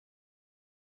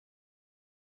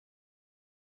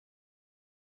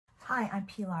Hi, I'm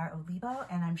Pilar Olivo,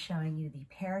 and I'm showing you the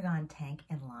Paragon Tank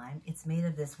in lime. It's made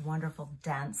of this wonderful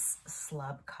dense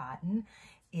slub cotton.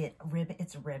 It's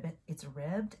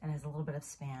ribbed and has a little bit of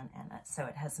span in it, so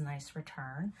it has a nice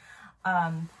return.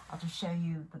 I'll just show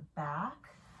you the back.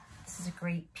 This is a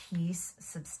great piece,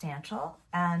 substantial,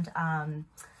 and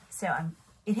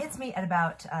it hits me at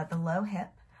about the low hip,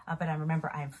 but remember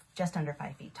I'm just under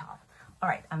 5 feet tall. All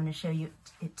right, I'm going to show you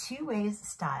it 2 ways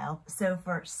style. So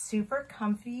for super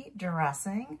comfy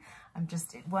dressing,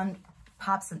 one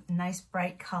pops a nice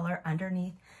bright color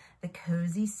underneath the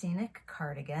cozy scenic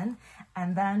cardigan.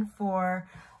 And then for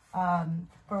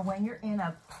when you're in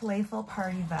a playful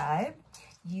party vibe,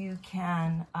 you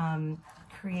can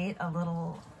create a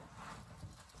little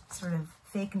sort of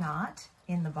fake knot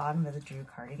in the bottom of the Drew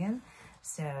cardigan.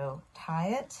 So tie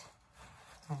it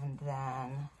and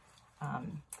then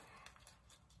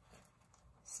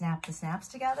snap the snaps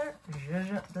together,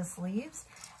 zhuzh up the sleeves,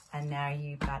 and now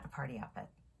you've got a party outfit.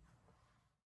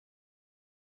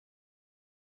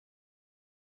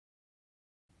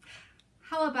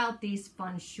 How about these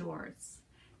fun shorts?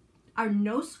 Our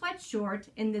no sweat short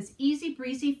in this easy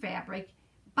breezy fabric,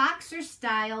 boxer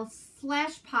style,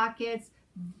 slash pockets,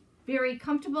 very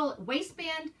comfortable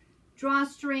waistband,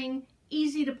 drawstring,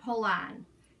 easy to pull on.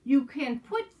 You can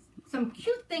put some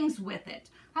cute things with it.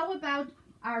 How about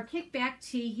our kickback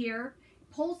tee here?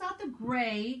 Pulls out the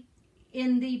gray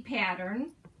in the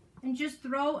pattern and just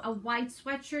throw a white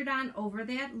sweatshirt on over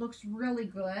that. Looks really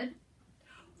good.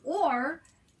 Or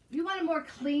you want a more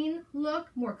clean look,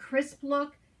 more crisp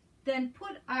look, then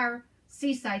put our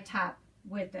seaside top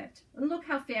with it. And look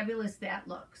how fabulous that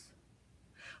looks.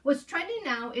 What's trending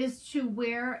now is to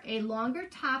wear a longer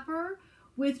topper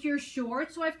with your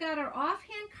shorts. So I've got our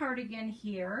offhand cardigan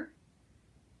here.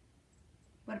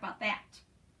 What about that?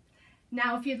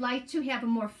 Now, if you'd like to have a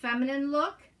more feminine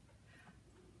look,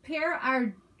 pair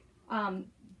our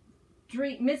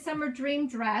Midsummer Dream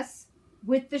dress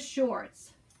with the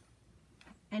shorts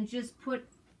and just put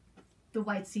the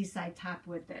white seaside top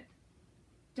with it.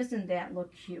 Doesn't that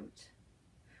look cute?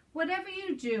 Whatever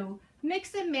you do,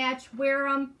 mix and match, wear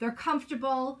them. They're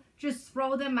comfortable. Just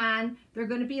throw them on. They're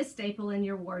going to be a staple in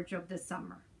your wardrobe this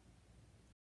summer.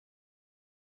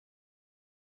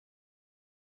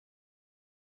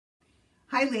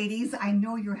 Hi ladies, I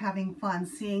know you're having fun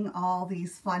seeing all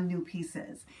these fun new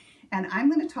pieces. And I'm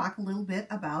going to talk a little bit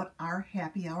about our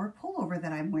happy hour pullover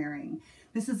that I'm wearing.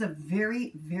 This is a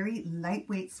very, very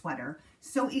lightweight sweater,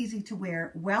 so easy to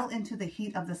wear well into the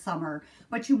heat of the summer,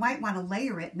 but you might want to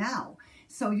layer it now.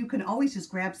 So you can always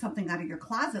just grab something out of your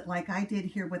closet like I did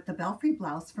here with the Belfry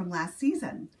blouse from last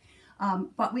season.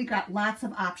 But we got lots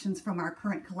of options from our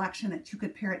current collection that you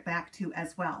could pair it back to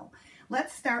as well.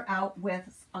 Let's start out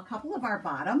with a couple of our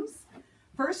bottoms.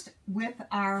 First with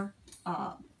our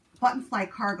button fly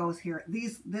cargos here.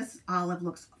 This olive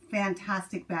looks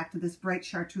fantastic back to this bright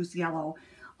chartreuse yellow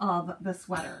of the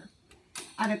sweater.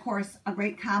 And of course, a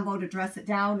great combo to dress it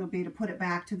down would be to put it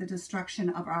back to the destruction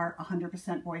of our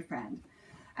 100% boyfriend.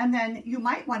 And then you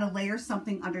might want to layer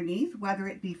something underneath, whether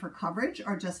it be for coverage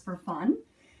or just for fun.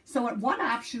 So one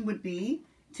option would be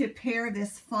to pair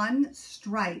this fun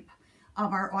stripe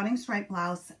of our awning stripe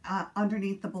blouse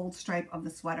underneath the bold stripe of the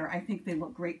sweater. I think they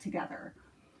look great together.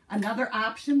 Another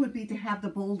option would be to have the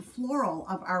bold floral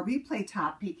of our replay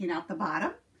top peeking out the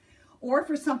bottom. Or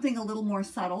for something a little more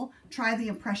subtle, try the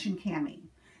impression cami.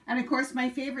 And of course, my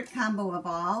favorite combo of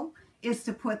all is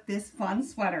to put this fun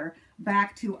sweater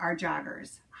back to our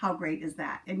joggers. How great is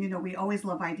that? And you know, we always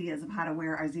love ideas of how to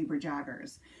wear our zebra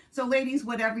joggers. So ladies,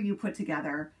 whatever you put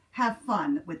together, have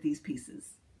fun with these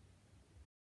pieces.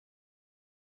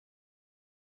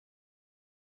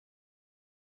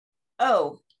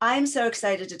 Oh, I'm so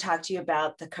excited to talk to you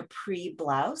about the Capri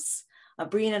blouse.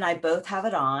 Brien and I both have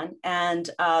it on, and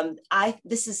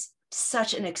this is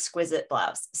such an exquisite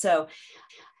blouse. So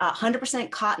 100%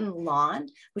 cotton lawn,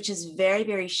 which is very,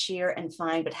 very sheer and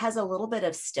fine, but has a little bit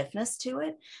of stiffness to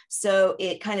it. So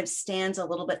it kind of stands a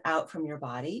little bit out from your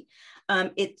body.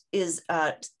 It is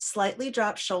slightly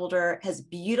dropped shoulder, has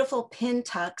beautiful pin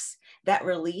tucks that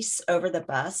release over the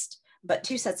bust, but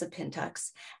 2 sets of pin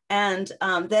tucks. And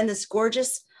then this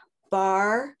gorgeous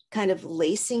bar kind of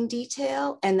lacing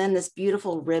detail, and then this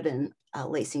beautiful ribbon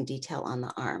lacing detail on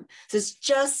the arm. So it's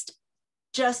just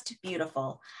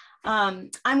beautiful. I'm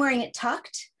wearing it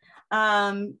tucked,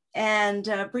 and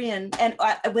Brien, and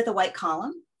with a white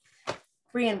column.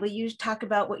 Brien, will you talk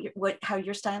about how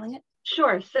you're styling it?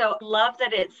 Sure. So love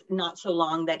that it's not so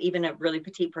long that even a really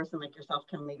petite person like yourself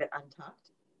can leave it untucked.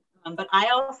 But I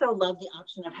also love the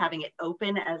option of having it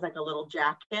open as like a little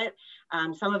jacket.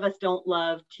 Some of us don't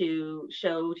love to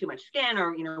show too much skin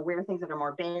or, you know, wear things that are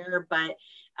more bare, but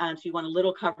so you want a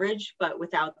little coverage, but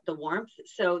without the warmth.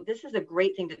 So this is a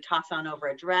great thing to toss on over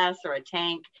a dress or a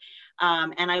tank.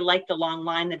 And I like the long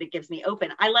line that it gives me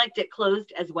open. I liked it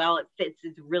closed as well. It fits,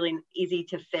 it's really easy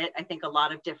to fit. I think a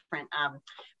lot of different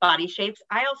body shapes.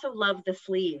 I also love the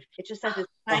sleeve. It just has this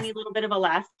tiny little bit of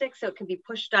elastic, so it can be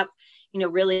pushed up, you know,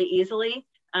 really easily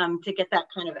to get that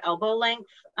kind of elbow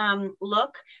length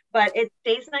look, but it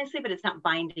stays nicely, but it's not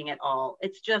binding at all.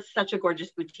 It's just such a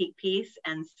gorgeous boutique piece.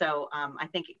 And so I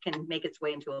think it can make its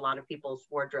way into a lot of people's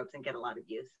wardrobes and get a lot of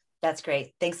use. That's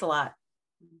great. Thanks a lot.